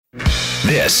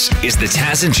This is the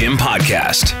Taz and Jim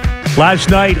podcast. Last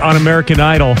night on American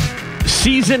Idol,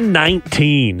 season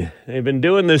 19. They've been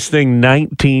doing this thing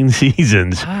 19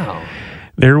 seasons. Wow.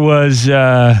 There was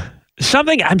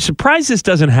something, I'm surprised this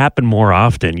doesn't happen more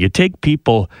often. You take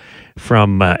people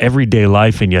from everyday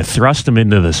life and you thrust them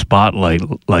into the spotlight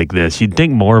like this. You'd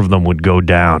think more of them would go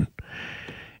down.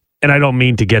 And I don't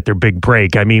mean to get their big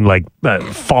break. I mean like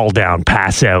fall down,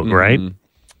 pass out, right?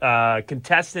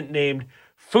 Contestant named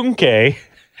Funke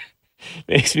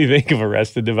makes me think of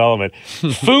Arrested Development.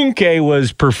 Funke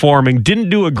was performing, didn't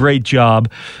do a great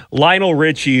job. Lionel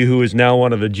Richie, who is now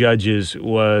one of the judges,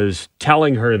 was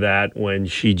telling her that when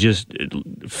she just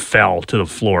fell to the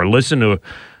floor. Listen to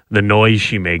the noise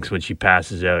she makes when she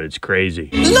passes out. It's crazy.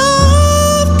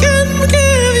 Love can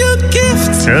give you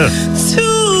gifts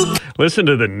to... Listen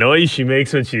to the noise she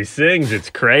makes when she sings. It's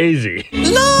crazy.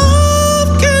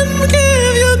 Love can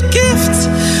give you gifts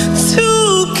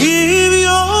to give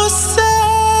yourself.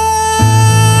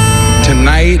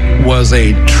 Tonight was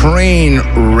a train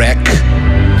wreck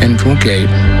in Phuket.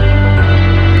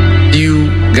 You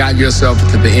got yourself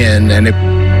to the end, and the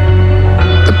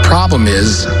problem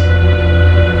is...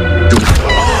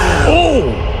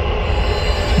 Oh!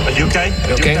 Are you okay?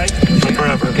 Okay.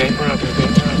 Forever. Okay.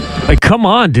 Like, come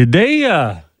on. Did they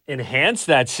enhance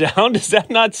that sound? Does that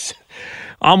not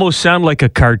almost sound like a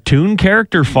cartoon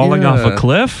character falling off a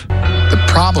cliff? The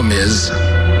problem is...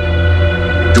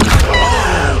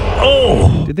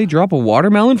 Oh! Did they drop a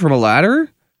watermelon from a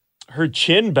ladder? Her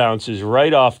chin bounces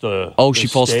right off the Oh, the she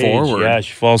falls stage. forward. Yeah,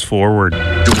 she falls forward.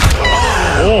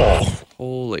 Oh!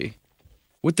 Holy.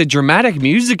 With the dramatic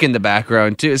music in the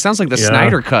background, too. It sounds like the Yeah.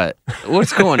 Snyder Cut.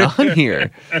 What's going on here?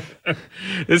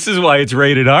 This is why it's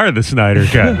rated R, the Snyder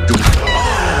Cut.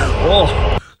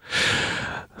 Oh.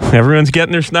 Everyone's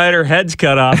getting their Snyder heads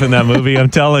cut off in that movie, I'm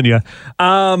telling you.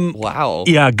 Wow.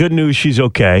 Yeah, good news, she's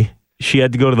okay. She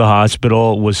had to go to the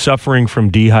hospital, was suffering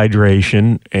from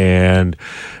dehydration, and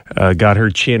got her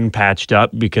chin patched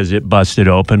up because it busted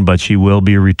open, but she will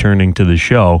be returning to the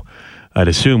show, I'd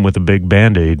assume, with a big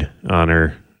Band-Aid on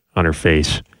her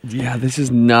face. Yeah, this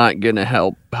is not going to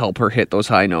help her hit those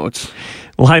high notes.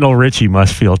 Lionel Richie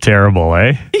must feel terrible,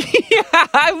 eh?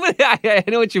 I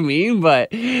know what you mean,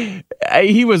 but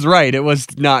he was right. It was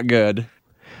not good.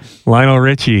 Lionel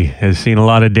Richie has seen a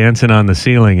lot of dancing on the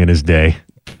ceiling in his day.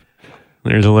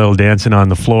 There's a little dancing on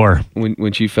the floor.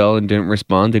 When she fell and didn't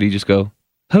respond, did he just go,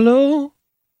 hello?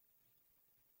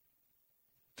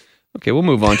 Okay, we'll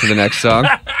move on to the next song.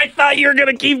 I thought you were going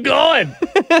to keep going.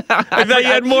 I thought you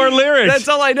had more lyrics. That's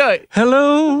all I know.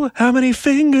 Hello, how many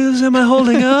fingers am I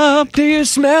holding up? Do you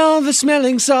smell the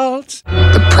smelling salts?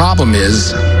 The problem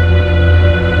is...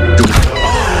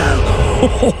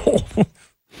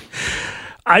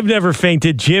 I've never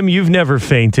fainted. Jim, you've never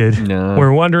fainted. No.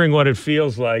 We're wondering what it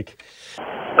feels like.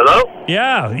 Hello?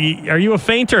 Yeah. Are you a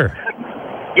fainter?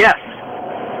 Yes.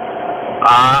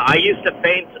 I used to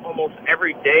faint almost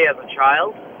every day as a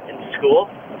child in school,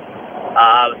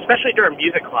 especially during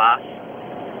music class.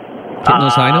 Hitting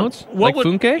those high notes? What Like would,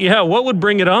 Funke? Yeah, what would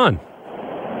bring it on?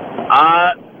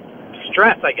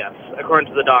 Stress, I guess, according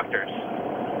to the doctors.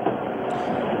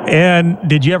 And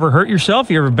did you ever hurt yourself?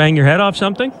 You ever bang your head off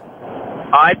something?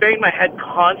 I banged my head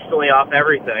constantly off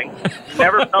everything.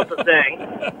 Never felt a thing.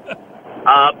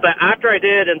 But after I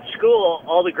did in school,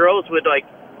 all the girls would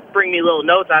bring me little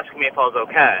notes asking me if I was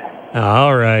okay.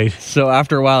 All right. So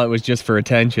after a while, it was just for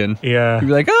attention. Yeah. You'd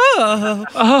be like, oh,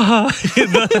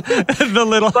 the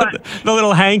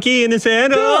little hanky in his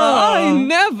hand. I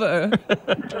never.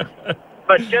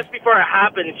 But just before it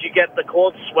happens, you get the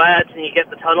cold sweats and you get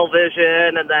the tunnel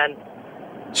vision, and then...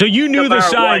 So you knew No the matter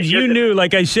what, signs. You you're- knew,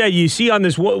 like I said, you see on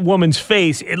this woman's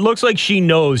face, it looks like she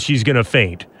knows she's going to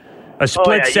faint. A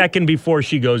split yeah, second before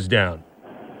she goes down.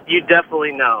 You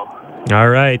definitely know. All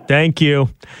right. Thank you.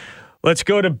 Let's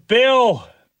go to Bill.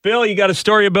 Bill, you got a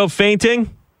story about fainting?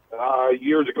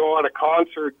 Years ago at a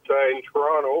concert in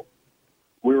Toronto,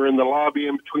 we were in the lobby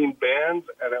in between bands,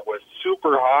 and it was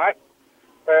super hot.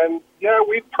 And, yeah,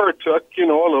 we partook, a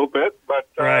little bit, but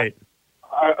Right.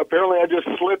 apparently I just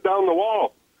slid down the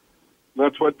wall.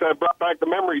 That's what brought back the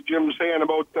memory Jim was saying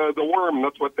about the worm.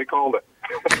 That's what they called it.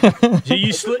 So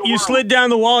you slid down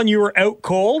the wall and you were out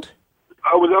cold?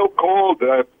 I was out cold.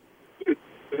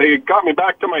 They got me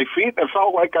back to my feet. I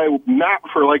felt like I napped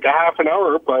for like a half an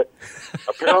hour, but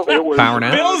apparently it was... Power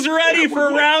nap. Bill's ready for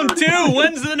round two.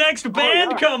 When's the next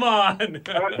band come on?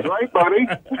 That's right, buddy.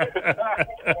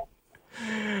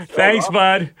 Thanks,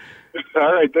 bud.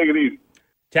 All right, take it easy.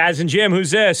 Taz and Jim,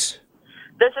 who's this?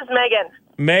 This is Megan.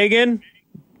 Megan?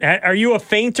 Are you a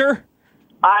fainter?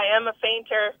 I am a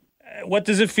fainter. What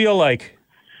does it feel like?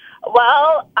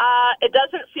 Well, it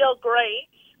doesn't feel great.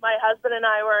 My husband and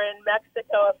I were in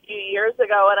Mexico a few years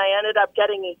ago, and I ended up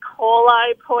getting E.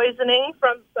 coli poisoning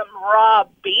from some raw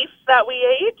beef that we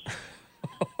ate.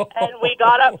 And we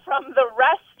got up from the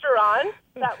restaurant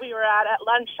that we were at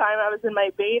lunchtime. I was in my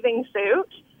bathing suit.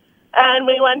 And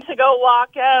we went to go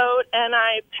walk out, and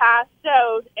I passed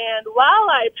out. And while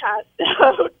I passed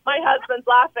out, my husband's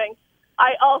laughing.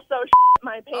 I also shit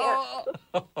my pants.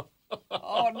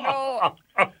 Oh, no.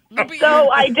 So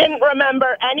I didn't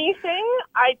remember anything.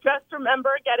 I just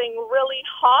remember getting really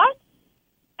hot.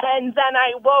 And then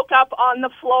I woke up on the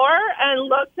floor and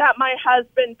looked at my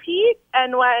husband, Pete,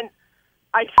 and went,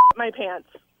 I shit my pants.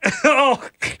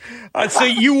 So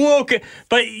you woke,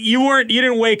 but you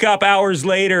didn't wake up hours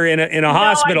later in a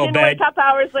hospital bed. I didn't wake up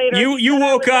hours later. You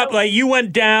woke up, like you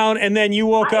went down, and then you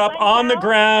woke up on the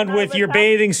ground with your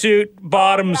bathing suit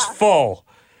bottoms full.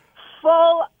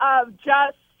 Full of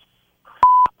just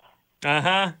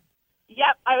Uh-huh.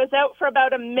 Yep, I was out for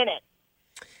about a minute.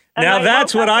 And now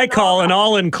that's what I call an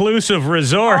all-inclusive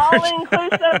resort.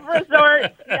 All-inclusive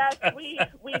resort. Yes, we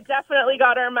definitely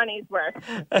got our money's worth.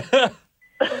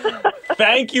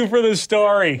 Thank you for the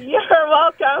story. You're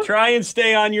welcome. Try and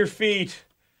stay on your feet.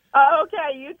 Oh,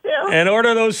 okay, you too. And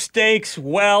order those steaks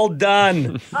well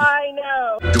done. I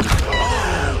know.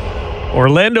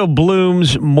 Orlando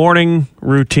Bloom's morning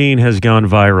routine has gone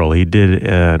viral. He did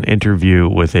an interview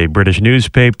with a British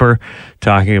newspaper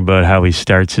talking about how he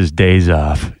starts his days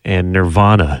off, and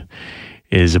Nirvana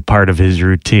is a part of his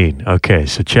routine. Okay,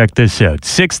 so check this out.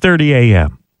 6:30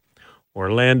 a.m.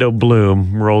 Orlando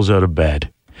Bloom rolls out of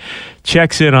bed,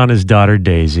 checks in on his daughter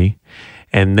Daisy,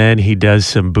 and then he does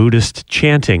some Buddhist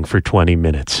chanting for 20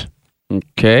 minutes.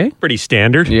 Okay. Pretty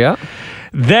standard. Yeah.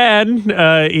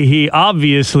 Then he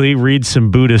obviously reads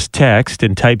some Buddhist text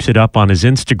and types it up on his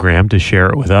Instagram to share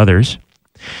it with others.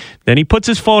 Then he puts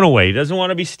his phone away. He doesn't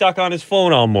want to be stuck on his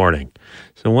phone all morning.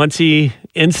 So once he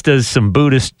instas some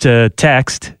Buddhist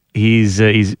text, he's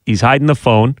hiding the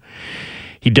phone.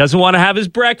 He doesn't want to have his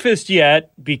breakfast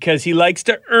yet because he likes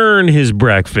to earn his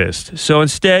breakfast. So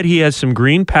instead, he has some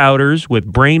green powders with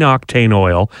brain octane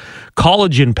oil,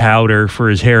 collagen powder for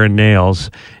his hair and nails,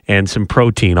 and some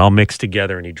protein all mixed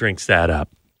together, and he drinks that up.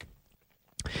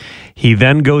 He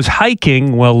then goes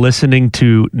hiking while listening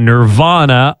to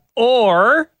Nirvana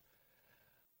or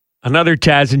another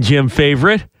Taz and Jim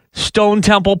favorite, Stone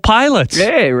Temple Pilots.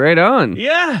 Hey, right on.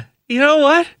 Yeah. You know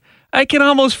what? I can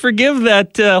almost forgive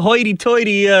that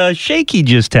hoity-toity shake he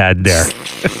just had there.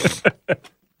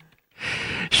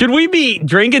 Should we be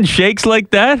drinking shakes like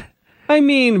that? I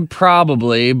mean,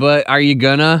 probably, but are you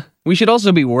gonna? We should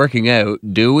also be working out,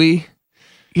 do we?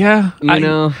 Yeah. You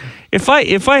know? If I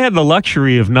had the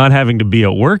luxury of not having to be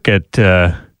at work at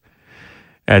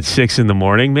 6 in the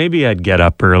morning, maybe I'd get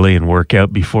up early and work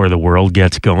out before the world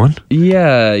gets going.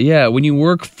 Yeah. When you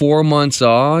work 4 months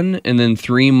on and then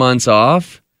 3 months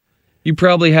off, you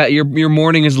probably have your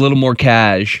morning is a little more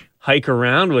cash. Hike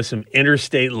around with some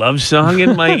Interstate Love Song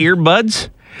in my earbuds.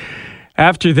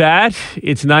 After that,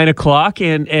 it's 9 o'clock,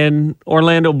 and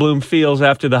Orlando Bloom feels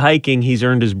after the hiking he's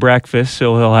earned his breakfast,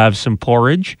 so he'll have some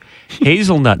porridge,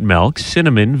 hazelnut milk,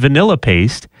 cinnamon, vanilla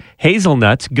paste,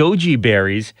 hazelnuts, goji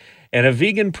berries, and a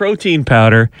vegan protein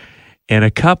powder, and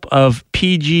a cup of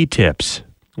PG Tips,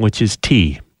 which is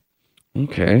tea.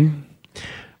 Okay.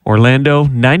 Orlando,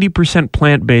 90%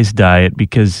 plant-based diet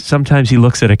because sometimes he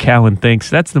looks at a cow and thinks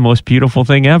that's the most beautiful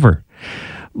thing ever.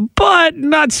 But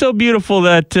not so beautiful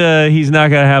that he's not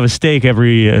going to have a steak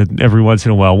every once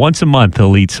in a while. Once a month,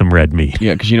 he'll eat some red meat.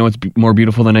 Yeah, because you know what's more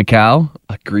beautiful than a cow?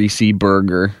 A greasy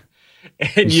burger.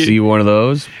 And you see one of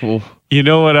those? Oh. You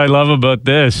know what I love about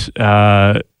this?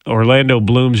 Orlando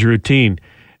Bloom's routine.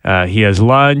 He has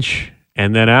lunch,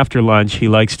 and then after lunch, he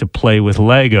likes to play with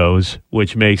Legos,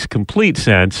 which makes complete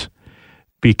sense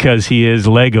because he is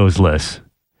Legos-less.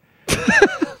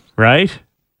 Right?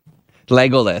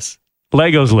 Legoless.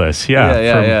 Legos-less,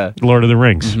 yeah. Lord of the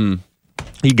Rings. Mm-hmm.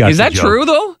 He got Is that true,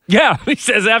 though? Yeah, he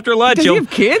says after lunch. Does he have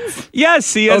kids?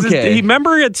 Yes, he has. Okay.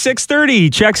 Remember at 6:30, he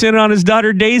checks in on his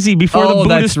daughter Daisy before the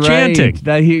Buddhist that's chanting.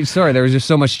 Right. Sorry, there was just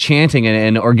so much chanting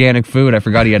and organic food. I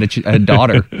forgot he had a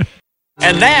daughter.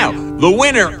 And now, the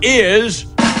winner is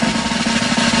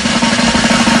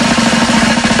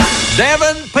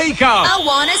Devin Peacock. I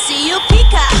want to see you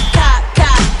peacock, cock,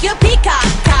 cock, you peacock,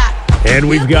 cock. And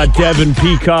we've got Devin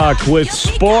Peacock with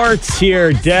sports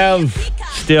here. Dev,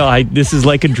 still, this is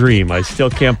like a dream. I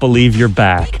still can't believe you're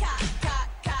back.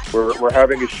 We're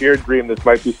having a shared dream. This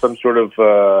might be some sort of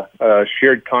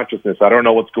shared consciousness. I don't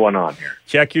know what's going on here.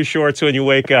 Check your shorts when you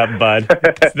wake up, bud.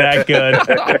 It's that good.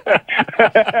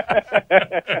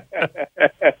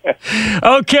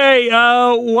 Okay,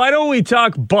 why don't we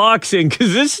talk boxing?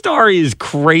 Because this story is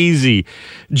crazy.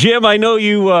 Jim, I know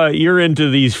you're into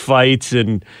these fights,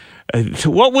 and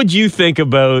what would you think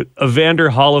about Evander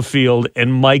Holyfield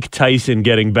and Mike Tyson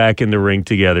getting back in the ring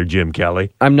together, Jim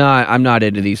Kelly? I'm not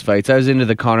into these fights. I was into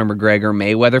the Conor McGregor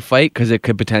Mayweather fight because it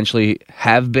could potentially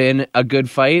have been a good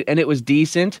fight, and it was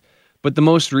decent. But the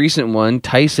most recent one,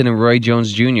 Tyson and Roy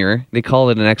Jones Jr., they called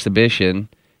it an exhibition.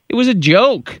 It was a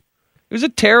joke. It was a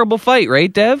terrible fight,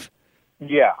 right, Dev?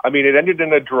 Yeah, I mean, it ended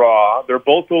in a draw. They're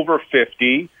both over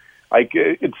 50.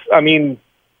 It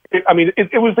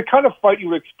was the kind of fight you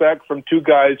would expect from two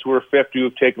guys who are 50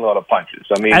 who've taken a lot of punches.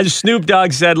 I mean, as Snoop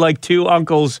Dogg said, like two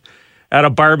uncles at a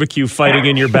barbecue fighting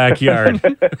in your backyard.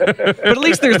 But at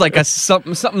least there's like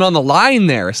something on the line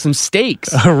there, some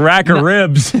steaks. A rack of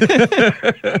ribs.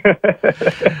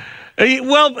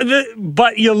 Well,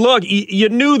 but you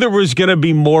knew there was going to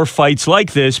be more fights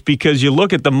like this because you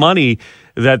look at the money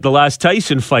that the last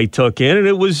Tyson fight took in, and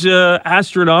it was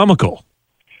astronomical.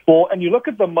 Well, and you look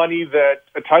at the money that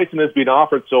Tyson has been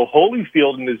offered. So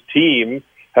Holyfield and his team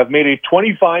have made a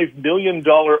 $25 million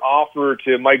offer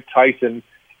to Mike Tyson,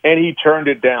 and he turned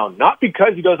it down. Not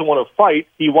because he doesn't want to fight.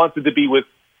 He wanted to be with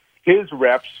his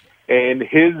reps and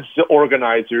his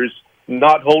organizers,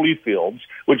 not Holyfield's,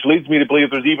 which leads me to believe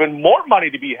there's even more money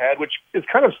to be had, which is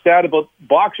kind of sad about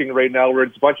boxing right now, where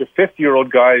it's a bunch of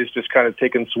 50-year-old guys just kind of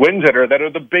taking swings at her that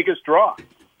are the biggest draw.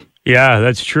 Yeah,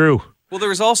 that's true. Well, there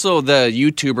was also the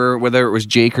YouTuber, whether it was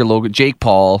Jake or Logan, Jake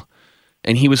Paul,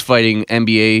 and he was fighting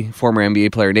former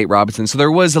NBA player Nate Robinson. So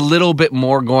there was a little bit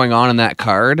more going on in that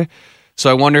card. So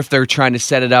I wonder if they're trying to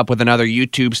set it up with another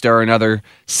YouTube star, another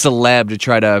celeb to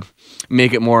try to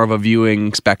make it more of a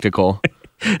viewing spectacle.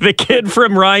 The kid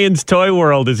from Ryan's Toy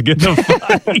World is going to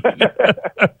fight.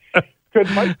 Could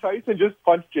Mike Tyson just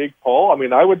punch Jake Paul? I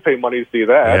mean, I would pay money to see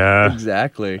that. Yeah.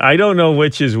 Exactly. I don't know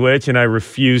which is which, and I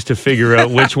refuse to figure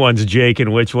out which one's Jake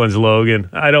and which one's Logan.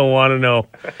 I don't want to know.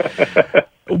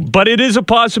 But it is a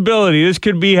possibility. This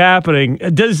could be happening.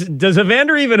 Does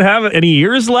Evander even have any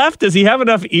ears left? Does he have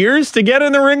enough ears to get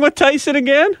in the ring with Tyson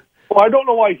again? Well, I don't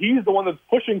know why he's the one that's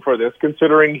pushing for this,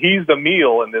 considering he's the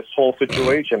meal in this whole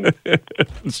situation.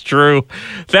 It's true.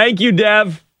 Thank you,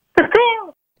 Dev.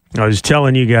 I was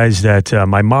telling you guys that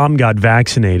my mom got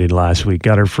vaccinated last week,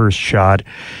 got her first shot,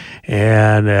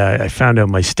 and I found out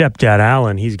my stepdad,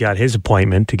 Alan, he's got his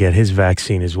appointment to get his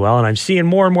vaccine as well, and I'm seeing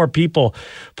more and more people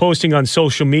posting on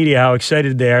social media how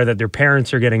excited they are that their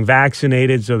parents are getting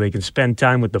vaccinated so they can spend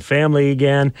time with the family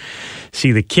again,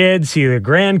 see the kids, see their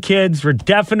grandkids. We're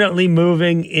definitely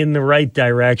moving in the right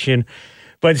direction.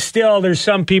 But still, there's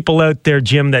some people out there,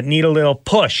 Jim, that need a little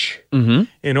push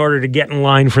in order to get in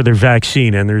line for their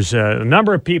vaccine. And there's a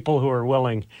number of people who are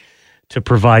willing to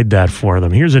provide that for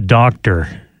them. Here's a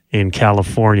doctor in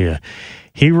California.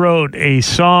 He wrote a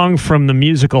song from the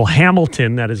musical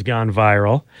Hamilton that has gone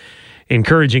viral,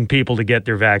 encouraging people to get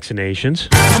their vaccinations.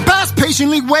 I'm past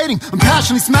patiently waiting. I'm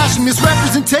passionately smashing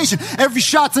misrepresentation. Every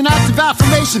shot's an act of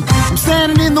affirmation. I'm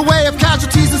standing in the way of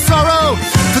casualties and sorrow.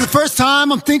 For the first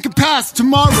time, I'm thinking past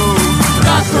tomorrow. I'm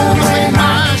not throwing away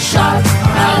my shot.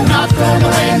 I'm not throwing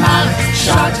away my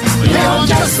shot. You know,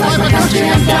 just like my country,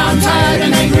 I'm down, tired,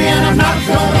 and angry, and I'm not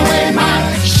throwing away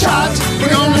my shot. We're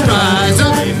gonna rise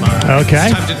up.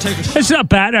 Okay. It's not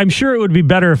bad. I'm sure it would be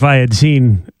better if I had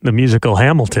seen the musical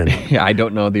Hamilton. Yeah, I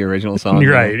don't know the original song.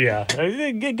 You're right, yeah.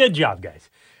 Good job, guys.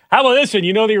 How about this one?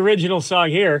 You know the original song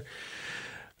here.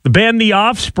 The band The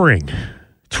Offspring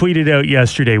tweeted out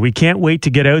yesterday, "We can't wait to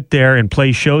get out there and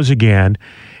play shows again.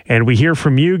 And we hear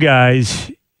from you guys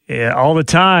all the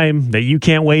time that you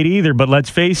can't wait either. But let's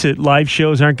face it, live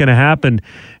shows aren't going to happen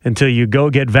until you go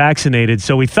get vaccinated.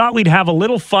 So we thought we'd have a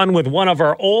little fun with one of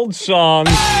our old songs."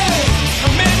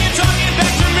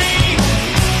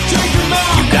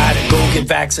 You gotta go get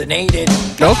vaccinated.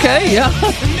 Okay, yeah.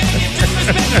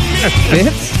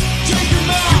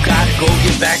 You gotta go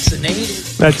get vaccinated.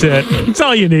 That's it. That's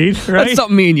all you need, right? That's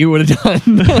something me and you would have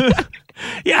done.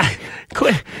 Yeah,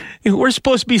 quit. We're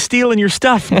supposed to be stealing your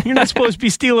stuff. You're not supposed to be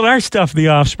stealing our stuff, The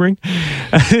Offspring.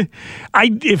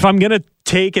 If I'm going to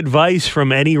take advice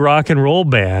from any rock and roll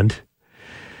band,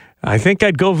 I think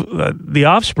I'd go The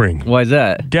Offspring. Why is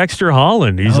that? Dexter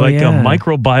Holland. He's a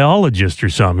microbiologist or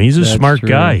something. He's a smart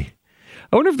guy.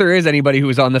 I wonder if there is anybody who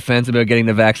was on the fence about getting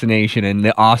the vaccination, and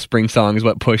The Offspring song is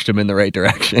what pushed him in the right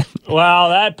direction. Well,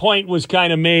 that point was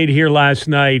kind of made here last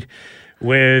night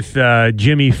with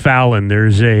Jimmy Fallon.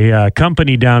 There's a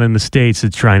company down in the States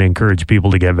that's trying to encourage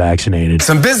people to get vaccinated.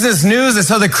 Some business news is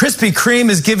how the Krispy Kreme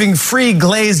is giving free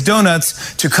glazed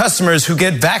donuts to customers who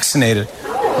get vaccinated.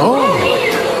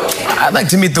 Oh. I'd like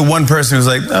to meet the one person who's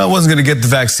like, I wasn't going to get the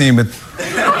vaccine, but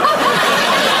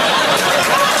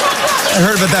I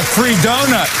heard about that free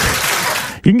donut.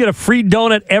 You can get a free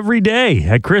donut every day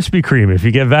at Krispy Kreme if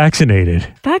you get vaccinated.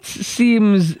 That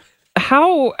seems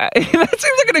like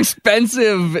an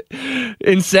expensive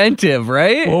incentive,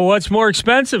 right? Well, what's more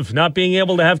expensive? Not being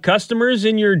able to have customers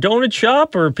in your donut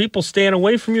shop, or people staying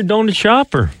away from your donut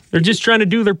shop, or they're just trying to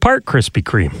do their part, Krispy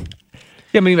Kreme?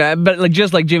 Yeah, I mean, but like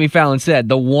just like Jimmy Fallon said,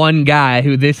 the one guy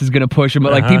who this is going to push him,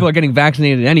 like people are getting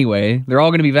vaccinated anyway. They're all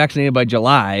going to be vaccinated by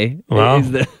July. Well,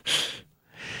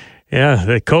 yeah,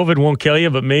 the COVID won't kill you,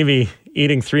 but maybe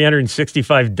eating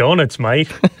 365 donuts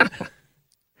might.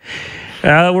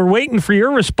 We're waiting for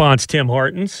your response, Tim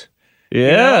Hortons.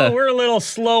 Yeah. You know, we're a little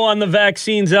slow on the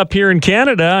vaccines up here in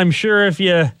Canada. I'm sure if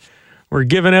you were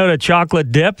giving out a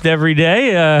chocolate dip every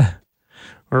day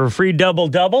or a free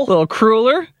double-double. A little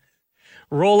crueler.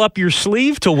 Roll up your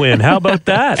sleeve to win. How about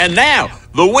that? And now,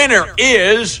 the winner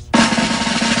is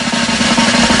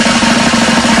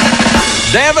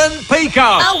Devin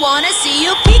Peacock. I wanna see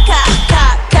you peacock,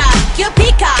 cock, cock, you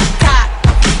peacock, cock,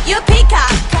 you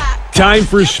peacock, cock. Time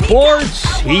for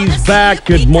sports. He's back.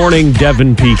 Good morning,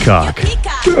 Devin Peacock.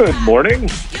 Good morning.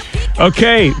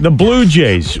 Okay, the Blue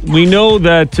Jays. We know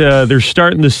that they're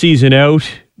starting the season out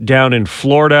down in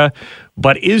Florida,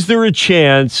 but is there a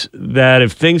chance that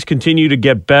if things continue to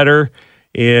get better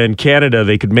in Canada,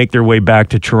 they could make their way back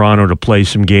to Toronto to play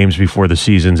some games before the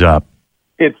season's up?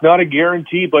 It's not a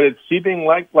guarantee, but it's seeming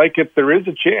like if there is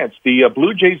a chance. The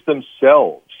Blue Jays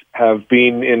themselves have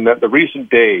been in the recent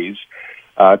days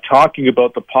talking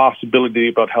about the possibility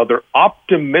about how they're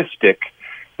optimistic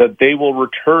that they will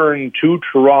return to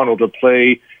Toronto to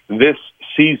play this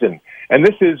season. And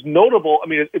this is notable. I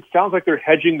mean, it sounds like they're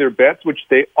hedging their bets, which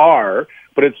they are,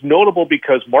 but it's notable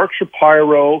because Mark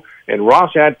Shapiro and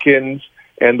Ross Atkins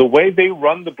and the way they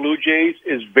run the Blue Jays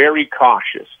is very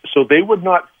cautious. So they would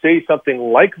not say something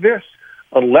like this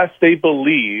unless they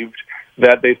believed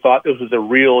that they thought this was a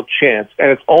real chance.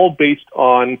 And it's all based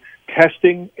on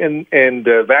testing and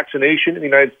vaccination in the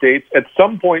United States. At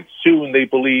some point soon, they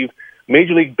believe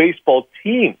Major League Baseball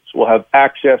teams will have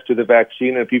access to the vaccine.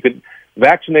 And if you could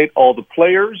vaccinate all the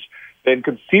players, then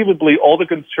conceivably all the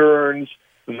concerns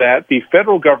that the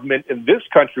federal government in this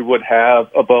country would have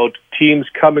about teams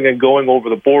coming and going over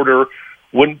the border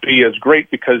wouldn't be as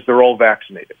great because they're all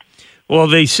vaccinated. Well,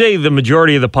 they say the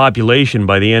majority of the population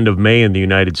by the end of May in the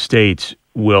United States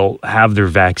will have their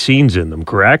vaccines in them,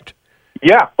 correct?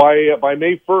 Yeah, by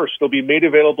May 1st, they'll be made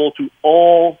available to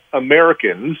all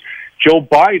Americans. Joe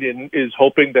Biden is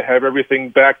hoping to have everything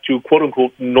back to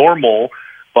quote-unquote normal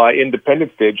by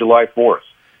Independence Day, July 4th.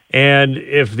 And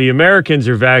if the Americans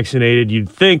are vaccinated, you'd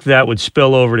think that would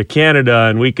spill over to Canada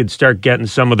and we could start getting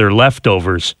some of their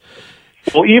leftovers.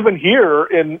 Well, even here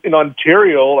in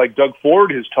Ontario, like Doug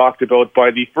Ford has talked about,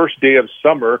 by the first day of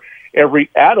summer, every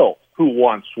adult who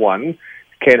wants one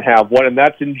can have one, and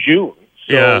that's in June.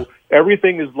 So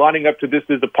everything is lining up to this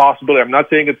as a possibility. I'm not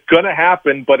saying it's going to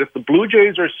happen, but if the Blue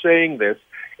Jays are saying this,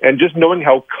 and just knowing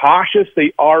how cautious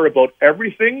they are about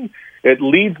everything, it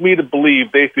leads me to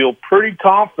believe they feel pretty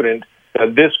confident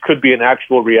that this could be an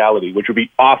actual reality, which would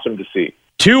be awesome to see.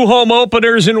 2 home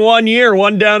openers in 1 year,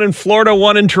 one down in Florida,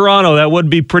 one in Toronto. That would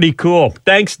be pretty cool.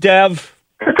 Thanks, Dev.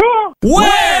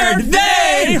 Where'd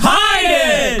they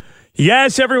hide it?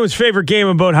 Yes, everyone's favorite game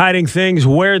about hiding things.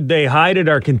 Where'd they hide it?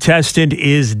 Our contestant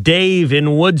is Dave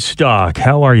in Woodstock.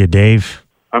 How are you, Dave?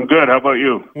 I'm good. How about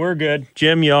you? We're good.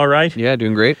 Jim, you all right? Yeah,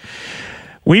 doing great.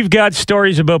 We've got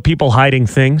stories about people hiding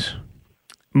things.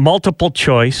 Multiple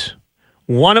choice.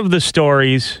 One of the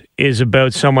stories is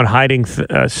about someone hiding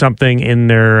something in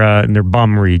their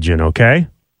bum region, okay?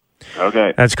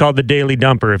 Okay. That's called the Daily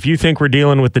Dumper. If you think we're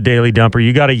dealing with the Daily Dumper,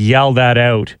 you got to yell that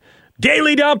out.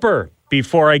 Daily Dumper!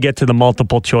 Before I get to the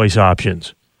multiple choice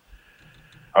options.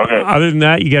 Okay. Other than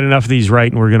that, you get enough of these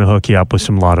right, and we're going to hook you up with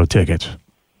some lotto tickets.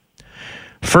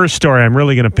 First story, I'm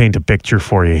really going to paint a picture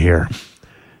for you here.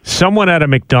 Someone at a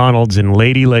McDonald's in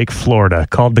Lady Lake, Florida,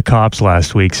 called the cops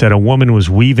last week, said a woman was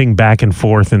weaving back and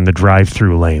forth in the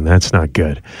drive-through lane. That's not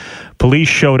good. Police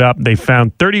showed up. They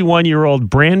found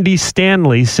 31-year-old Brandy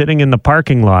Stanley sitting in the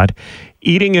parking lot,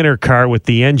 eating in her car with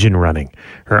the engine running.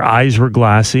 Her eyes were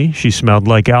glassy. She smelled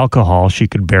like alcohol. She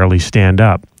could barely stand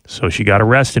up. So she got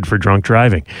arrested for drunk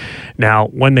driving. Now,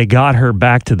 when they got her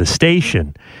back to the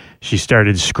station, she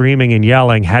started screaming and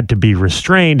yelling, had to be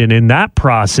restrained. And in that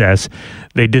process,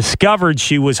 they discovered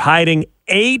she was hiding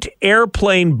 8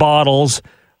 airplane bottles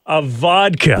of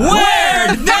vodka.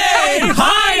 Where'd they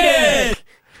hide it?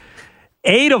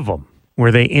 8 of them.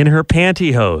 Were they in her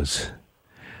pantyhose?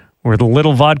 Were the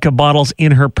little vodka bottles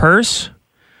in her purse?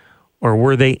 or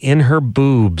were they in her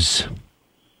boobs?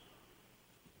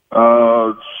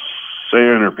 Say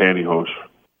in her pantyhose.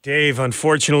 Dave,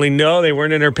 unfortunately, no, they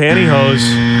weren't in her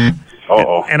pantyhose.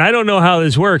 Uh-oh. And I don't know how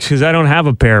this works because I don't have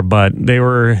a pair, but they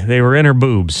were in her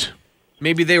boobs.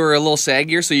 Maybe they were a little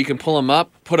saggier, so you can pull them up,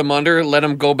 put them under, let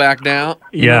them go back down.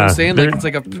 You know what I'm saying? Like it's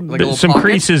like a little some pocket.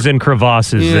 creases and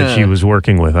crevasses that she was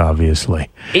working with, obviously.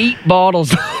 8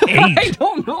 bottles. 8. I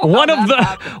don't know. One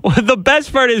of the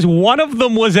best part is one of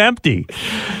them was empty,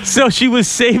 so she was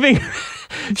saving.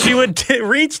 She would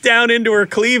reach down into her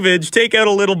cleavage, take out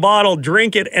a little bottle,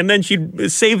 drink it, and then she'd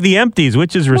save the empties,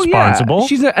 which is responsible. Yeah.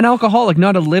 She's an alcoholic,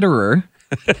 not a litterer.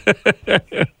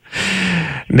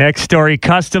 Next story.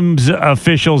 Customs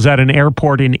officials at an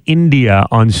airport in India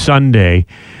on Sunday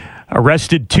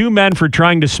arrested 2 men for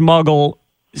trying to smuggle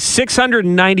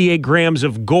 698 grams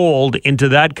of gold into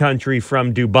that country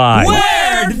from Dubai.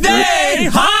 Where'd they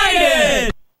hide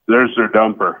it? There's their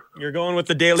dumper. You're going with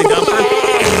the Daily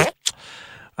Dumper?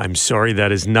 I'm sorry,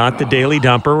 that is not the Daily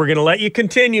Dumper. We're going to let you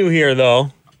continue here,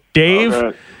 though.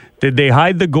 Dave, did they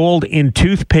hide the gold in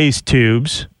toothpaste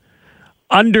tubes,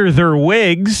 under their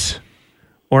wigs,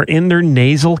 or in their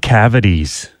nasal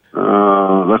cavities?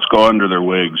 Let's go under their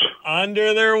wigs.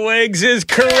 Under their wigs is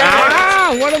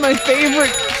correct. One of my favorite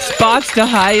spots to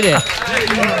hide it.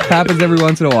 Happens every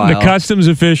once in a while. The customs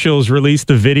officials released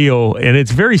the video, and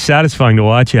it's very satisfying to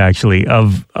watch, actually,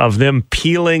 of them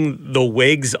peeling the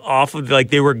wigs off of,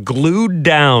 like they were glued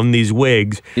down, these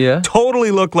wigs. Yeah.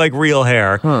 Totally looked like real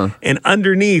hair. Huh. And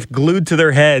underneath, glued to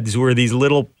their heads, were these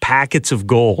little packets of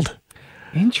gold.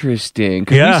 Interesting.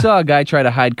 Because we saw a guy try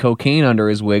to hide cocaine under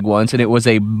his wig once, and it was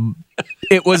a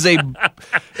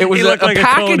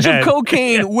package of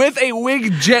cocaine with a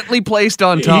wig gently placed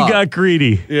on top. He got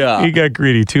greedy. Yeah. He got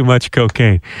greedy. Too much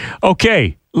cocaine.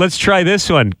 Okay, let's try this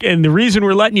one. And the reason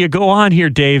we're letting you go on here,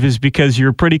 Dave, is because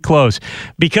you're pretty close.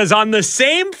 Because on the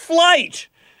same flight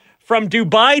from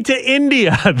Dubai to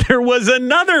India, there was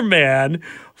another man,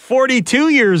 42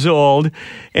 years old,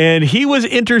 and he was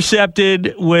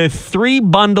intercepted with 3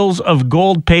 bundles of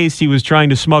gold paste he was trying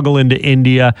to smuggle into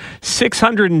India,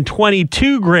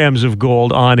 622 grams of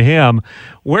gold on him.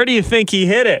 Where do you think he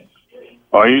hit it?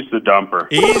 Oh, he's the dumper.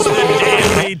 He's the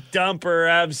Daily Dumper,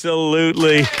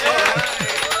 absolutely.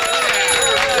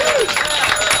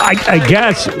 I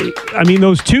guess, I mean,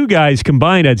 those 2 guys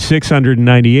combined had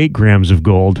 698 grams of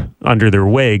gold under their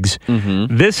wigs.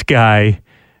 Mm-hmm. This guy,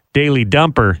 Daily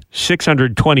Dumper,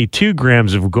 622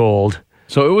 grams of gold.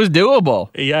 So it was doable.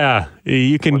 Yeah,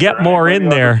 you can get more in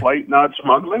there. Flight not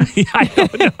smuggling? I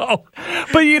don't know.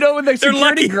 But you know, when the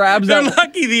security grabs they're that...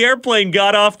 lucky the airplane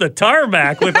got off the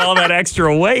tarmac with all that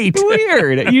extra weight.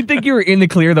 Weird. You'd think you were in the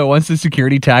clear, though. Once the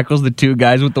security tackles the 2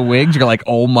 guys with the wigs, you're like,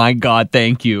 oh my God,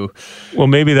 thank you. Well,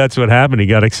 maybe that's what happened. He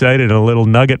got excited and a little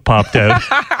nugget popped out.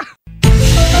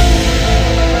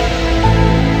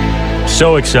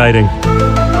 So exciting.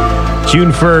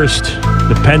 June 1st,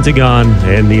 the Pentagon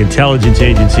and the intelligence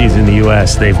agencies in the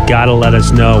U.S., they've got to let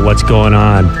us know what's going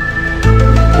on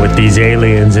with these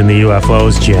aliens and the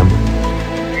UFOs, Jim.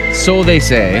 So they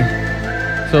say.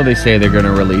 So they say they're going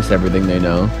to release everything they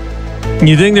know.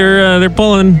 You think they're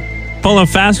pulling a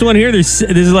fast one here? This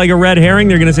is like a red herring.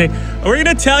 They're going to say, we're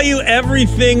going to tell you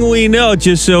everything we know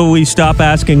just so we stop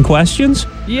asking questions?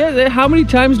 Yeah, how many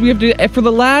times do we have to... For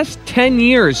the last 10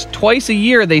 years, twice a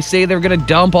year, they say they're going to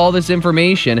dump all this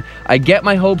information. I get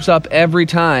my hopes up every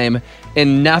time,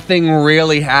 and nothing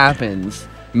really happens.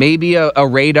 Maybe a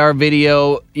radar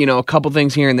video, you know, a couple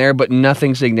things here and there, but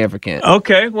nothing significant.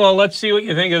 Okay, well, let's see what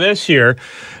you think of this here.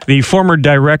 The former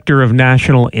director of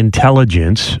national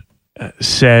intelligence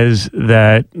says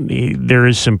that there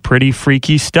is some pretty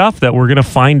freaky stuff that we're going to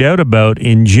find out about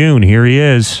in June. Here he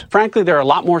is. Frankly, there are a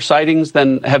lot more sightings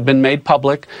than have been made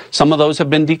public. Some of those have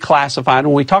been declassified.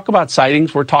 When we talk about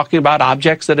sightings, we're talking about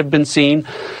objects that have been seen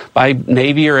by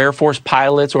Navy or Air Force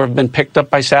pilots or have been picked up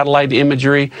by satellite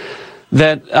imagery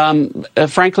that,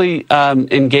 frankly,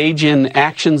 engage in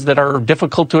actions that are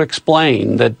difficult to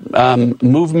explain, that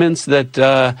movements that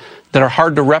are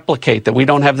hard to replicate, that we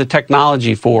don't have the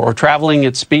technology for, or traveling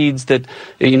at speeds that,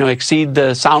 you know, exceed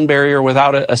the sound barrier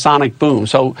without a sonic boom.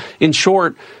 So, in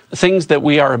short, things that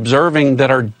we are observing that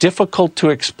are difficult to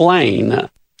explain.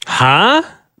 Huh?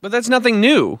 But that's nothing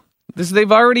new.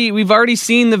 We've already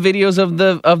seen the videos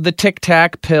of the Tic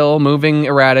Tac pill moving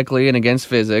erratically and against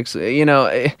physics. You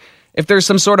know, if there's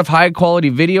some sort of high quality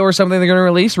video or something they're going to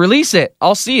release it.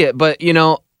 I'll see it. But, you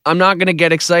know, I'm not going to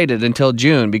get excited until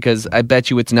June because I bet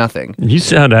you it's nothing. You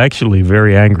sound actually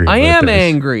very angry. I am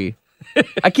angry.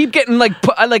 I keep getting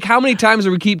like how many times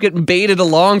do we keep getting baited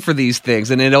along for these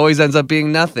things, and it always ends up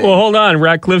being nothing. Well, hold on.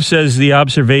 Ratcliffe says the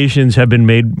observations have been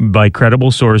made by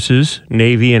credible sources,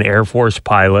 Navy and Air Force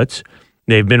pilots.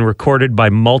 They've been recorded by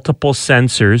multiple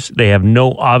sensors. They have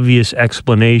no obvious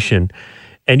explanation.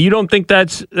 And you don't think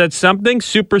that's something?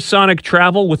 Supersonic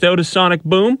travel without a sonic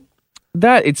boom?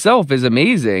 That itself is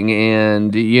amazing,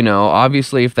 and,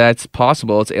 obviously if that's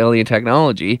possible, it's alien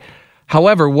technology.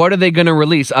 However, what are they going to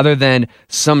release other than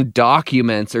some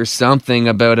documents or something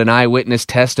about an eyewitness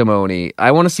testimony?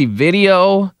 I want to see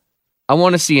video. I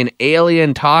want to see an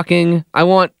alien talking. I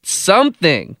want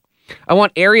something. I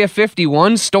want Area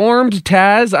 51 stormed,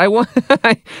 Taz. I want,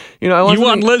 you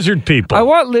want lizard people. I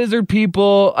want lizard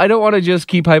people. I don't want to just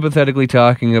keep hypothetically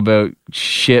talking about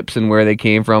ships and where they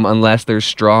came from unless there's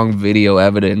strong video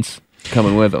evidence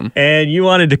coming with them. And you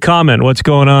wanted to comment. What's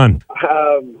going on?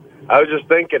 I was just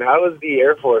thinking, how is the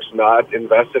Air Force not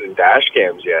invested in dash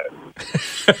cams yet?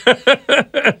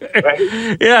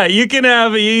 Right? Yeah, you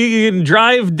can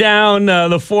drive down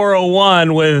the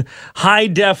 401 with high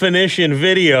definition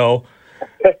video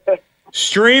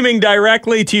streaming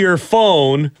directly to your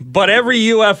phone, but every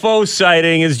UFO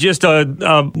sighting is just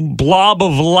a blob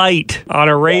of light on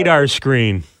a radar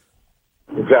screen.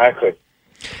 Exactly.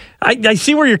 I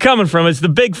see where you're coming from. It's the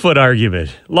Bigfoot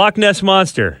argument. Loch Ness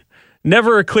Monster.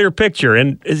 Never a clear picture.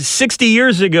 And 60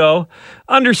 years ago,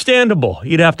 understandable.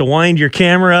 You'd have to wind your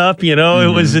camera up. It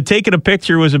was taking a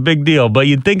picture was a big deal. But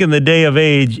you'd think in the day and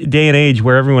age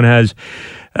where everyone has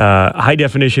high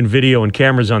definition video and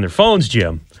cameras on their phones,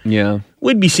 Jim. Yeah.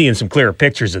 We'd be seeing some clearer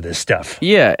pictures of this stuff.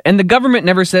 Yeah, and the government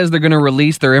never says they're going to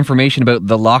release their information about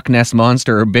the Loch Ness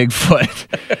Monster or Bigfoot.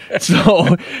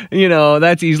 So,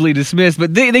 that's easily dismissed.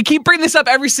 But they keep bringing this up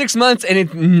every 6 months,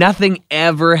 and nothing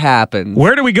ever happens.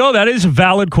 Where do we go? That is a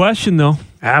valid question, though.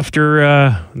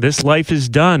 After this life is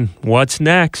done, what's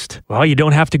next? Well, you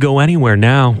don't have to go anywhere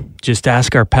now. Just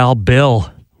ask our pal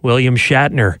Bill, William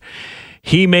Shatner.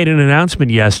 He made an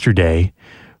announcement yesterday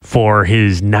for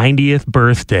his 90th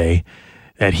birthday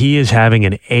that he is having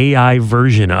an AI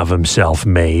version of himself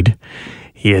made.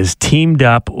 He has teamed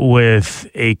up with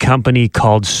a company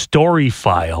called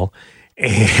Storyfile,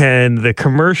 and the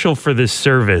commercial for this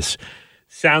service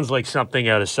sounds like something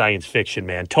out of science fiction,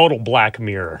 man. Total Black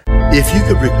Mirror. If you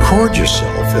could record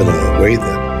yourself in a way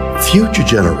that future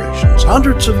generations,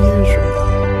 hundreds of years from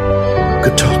now,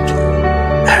 could talk to you,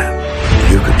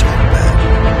 and you could talk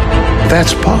back,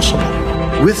 that's possible.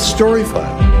 With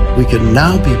Storyfile, we can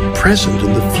now be present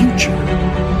in the future.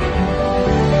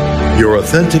 Your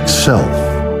authentic self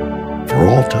for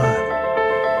all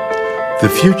time. The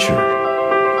future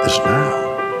is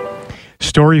now.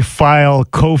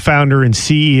 Storyfile co-founder and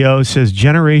CEO says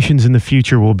generations in the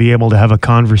future will be able to have a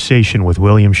conversation with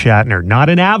William Shatner. Not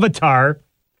an avatar,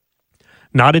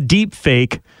 not a deep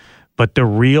fake, but the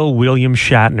real William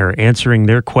Shatner answering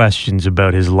their questions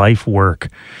about his life work.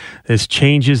 This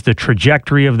changes the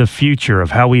trajectory of the future of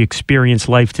how we experience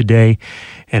life today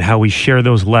and how we share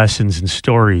those lessons and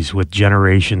stories with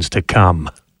generations to come.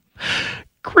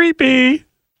 Creepy.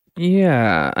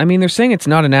 Yeah, I mean, they're saying it's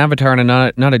not an avatar and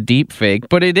not a deep fake,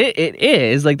 but it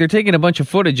is. Like, they're taking a bunch of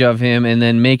footage of him and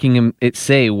then making it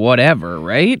say whatever,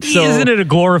 right? So, isn't it a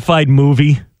glorified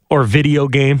movie or video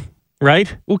game?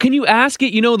 Right? Well, can you ask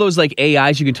it, those like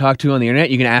AIs you can talk to on the internet?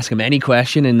 You can ask them any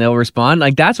question and they'll respond.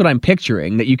 Like, that's what I'm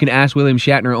picturing, that you can ask William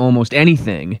Shatner almost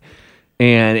anything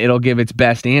and it'll give its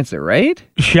best answer, right?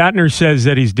 Shatner says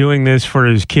that he's doing this for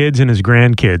his kids and his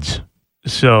grandkids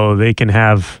so they can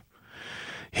have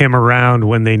him around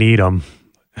when they need him.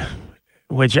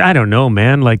 Which, I don't know,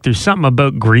 man. Like, there's something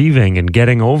about grieving and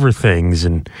getting over things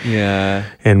and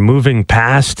moving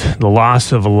past the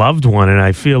loss of a loved one. And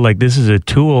I feel like this is a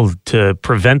tool to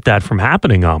prevent that from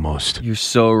happening almost. You're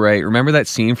so right. Remember that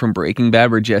scene from Breaking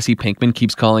Bad where Jesse Pinkman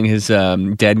keeps calling his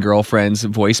dead girlfriend's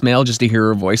voicemail just to hear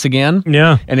her voice again?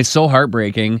 Yeah. And it's so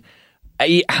heartbreaking.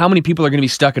 How many people are going to be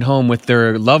stuck at home with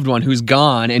their loved one who's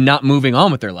gone and not moving on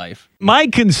with their life? My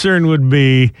concern would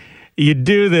be, you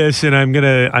do this, and I'm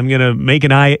gonna make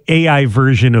an AI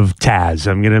version of Taz.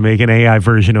 I'm gonna make an AI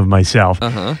version of myself.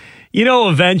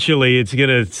 Eventually,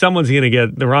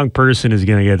 the wrong person is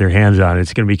gonna get their hands on it.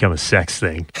 It's gonna become a sex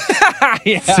thing.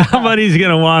 Somebody's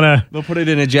gonna wanna. They'll put it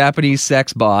in a Japanese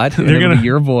sex bot. They're gonna be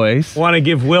your voice. Want to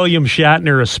give William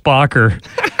Shatner a Spocker.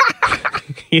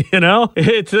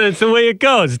 It's the way it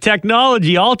goes.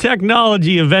 All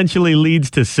technology eventually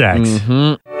leads to sex.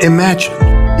 Mm-hmm. Imagine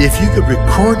if you could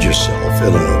record yourself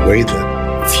in a way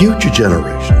that future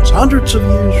generations, hundreds of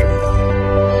years from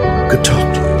now, could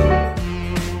talk to you.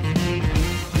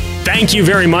 Thank you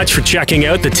very much for checking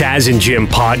out the Taz and Jim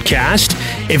podcast.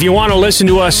 If you want to listen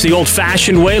to us the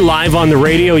old-fashioned way, live on the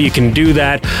radio, you can do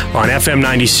that on FM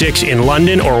 96 in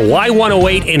London or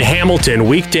Y108 in Hamilton,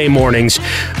 weekday mornings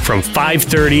from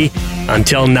 5:30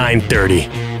 until 9:30.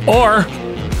 Or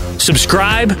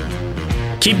subscribe,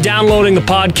 keep downloading the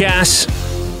podcasts,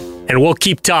 and we'll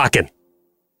keep talking.